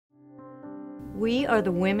We are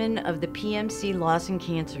the women of the PMC Lawson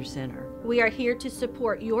Cancer Center. We are here to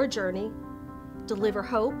support your journey, deliver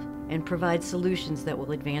hope, and provide solutions that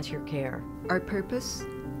will advance your care. Our purpose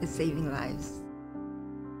is saving lives.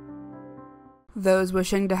 Those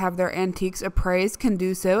wishing to have their antiques appraised can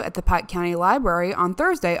do so at the Pike County Library on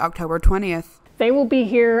Thursday, October 20th. They will be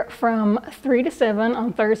here from 3 to 7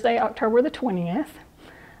 on Thursday, October the 20th.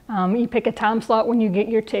 You pick a time slot when you get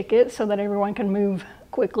your ticket so that everyone can move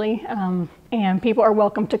quickly. And people are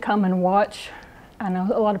welcome to come and watch. I know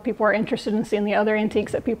a lot of people are interested in seeing the other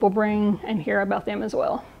antiques that people bring and hear about them as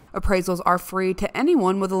well. Appraisals are free to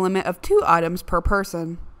anyone with a limit of 2 items per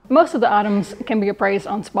person. Most of the items can be appraised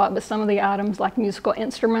on spot, but some of the items, like musical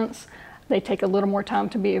instruments, they take a little more time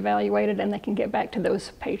to be evaluated, and they can get back to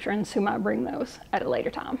those patrons who might bring those at a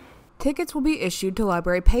later time. Tickets will be issued to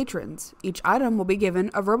library patrons. Each item will be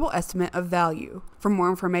given a verbal estimate of value. For more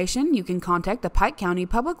information, you can contact the Pike County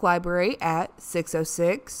Public Library at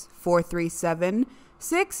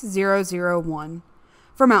 606-437-6001.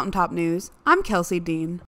 For Mountaintop News, I'm Kelsey Dean.